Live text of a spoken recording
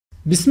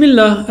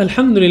Bismillah,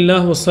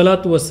 Alhamdulillah,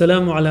 wassalatu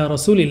wassalamu ala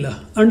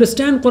Rasulillah.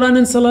 Understand Quran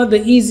and Salah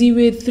the easy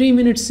way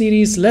 3-minute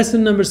series,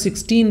 lesson number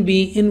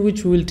 16b, in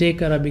which we will take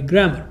Arabic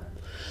grammar.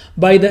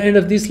 By the end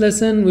of this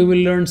lesson, we will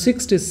learn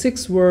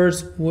 66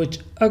 words which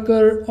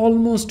occur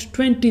almost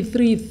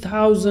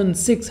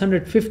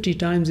 23,650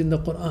 times in the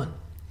Quran.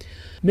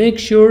 Make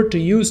sure to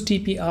use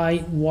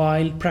TPI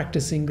while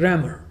practicing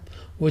grammar,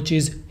 which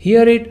is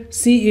hear it,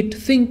 see it,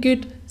 think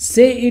it,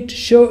 say it,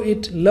 show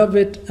it, love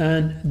it,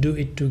 and do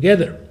it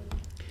together.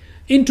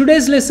 In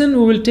today's lesson,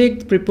 we will take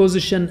the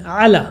preposition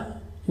ala,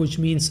 which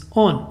means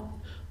on,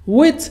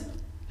 with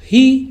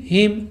he,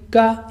 him,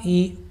 ka,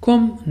 I,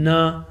 kum,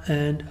 na,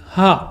 and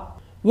ha,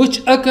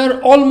 which occur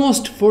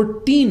almost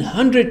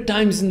 1400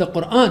 times in the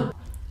Quran.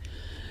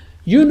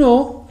 You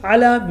know,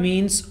 ala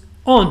means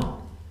on.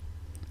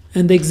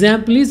 And the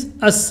example is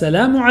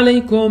Assalamu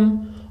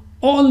alaikum,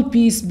 all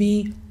peace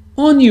be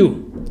on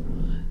you.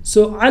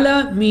 So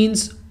ala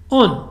means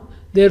on.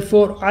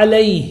 Therefore,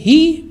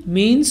 alayhi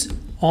means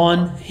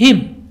on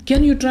him.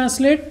 Can you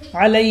translate?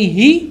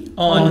 Alayhi,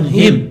 on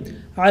him.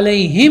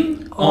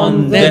 Alayhim,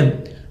 on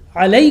them.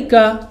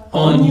 Alayka,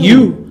 on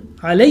you.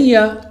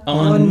 Alayya,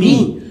 on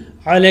me.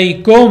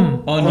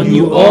 Alaykum, on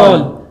you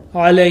all.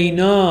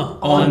 Alayna,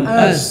 on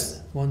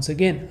us. Once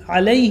again,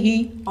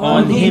 alayhi,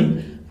 on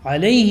him.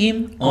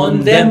 Alayhim,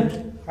 on them.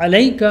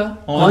 Alayka,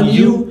 on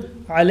you.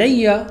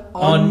 Alayya,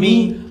 on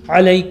me.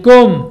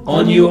 Alaykum,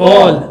 on you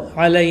all.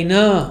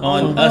 Alayna,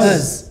 on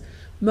us.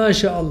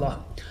 MashaAllah.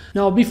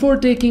 Now, before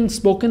taking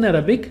spoken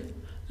Arabic,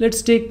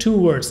 let's take two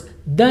words.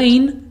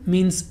 Dain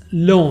means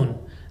loan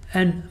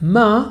and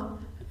ma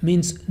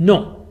means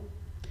no.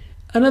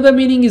 Another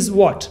meaning is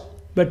what?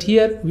 But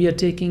here we are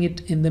taking it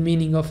in the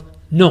meaning of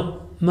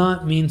no.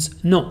 Ma means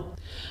no.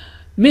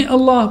 May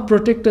Allah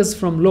protect us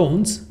from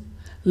loans.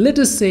 Let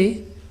us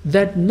say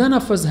that none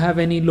of us have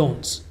any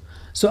loans.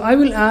 So I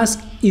will ask,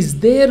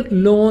 is there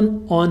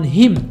loan on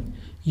him?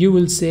 You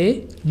will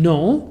say,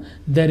 no,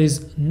 there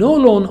is no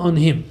loan on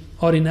him.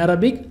 Or in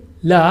Arabic,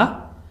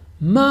 la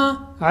ma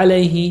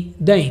alayhi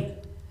dain.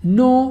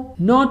 No,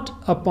 not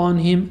upon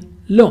him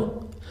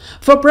loan.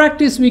 For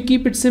practice, we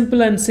keep it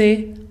simple and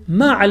say,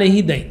 ma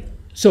alayhi dain.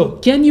 So,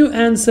 can you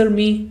answer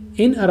me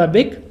in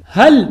Arabic?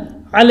 Hal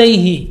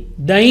alayhi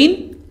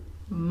dain?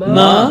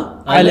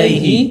 Ma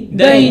alayhi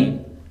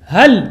dain.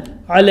 Hal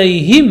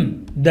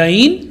alayhim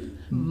dain?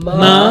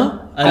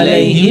 Ma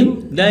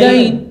alayhim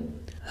dain.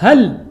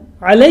 Hal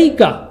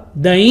alayka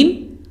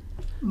dain?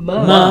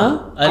 Ma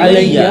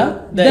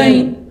alayya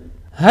dain.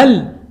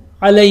 Hal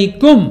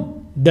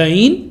alaykum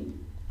dain?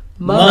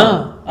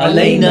 Ma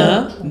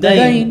alayna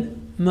dain.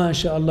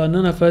 MashaAllah,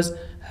 none of us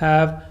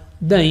have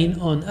dain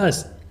on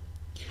us.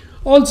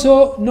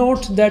 Also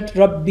note that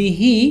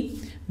Rabbihi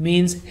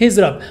means his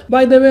Rabb.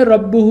 By the way,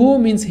 Rabbuhu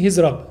means his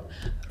Rabb.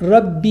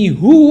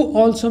 Rabbihu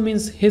also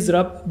means his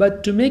Rabb,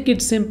 but to make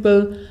it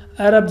simple,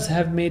 Arabs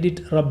have made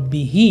it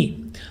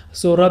Rabbihi.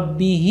 So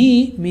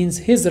Rabbihi means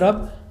his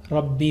Rabb,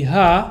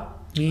 Rabbiha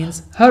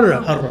means her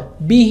Rabb.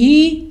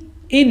 Bihi,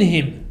 in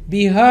him,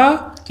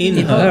 biha, in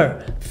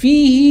her.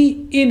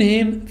 Fihi, in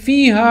him,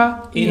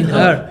 fiha, in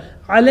her.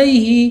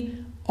 Alayhi,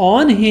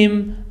 on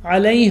him,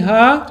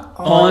 alayha,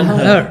 on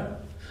her.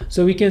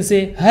 So we can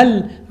say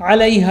hal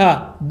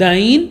alayha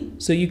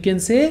dain. So you can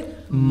say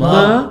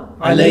ma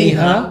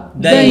alayha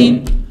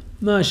dain.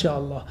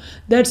 MashaAllah.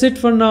 That's it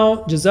for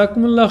now.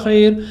 Jazakumullah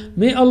khair.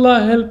 May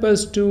Allah help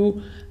us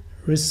to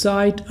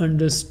recite,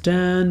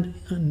 understand,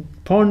 and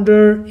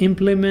ponder,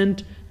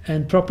 implement,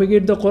 and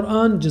propagate the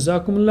Quran.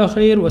 Jazakumullah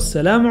khair.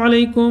 Wassalamu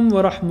alaikum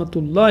wa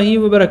rahmatullahi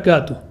wa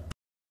barakatuh.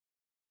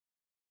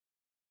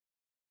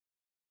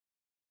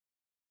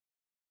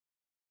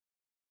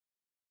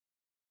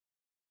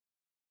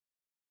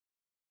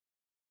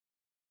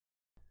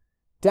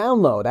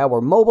 Download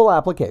our mobile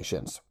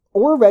applications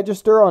or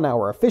register on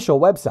our official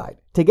website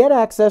to get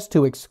access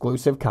to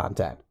exclusive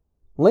content.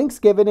 Links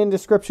given in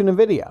description of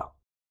video.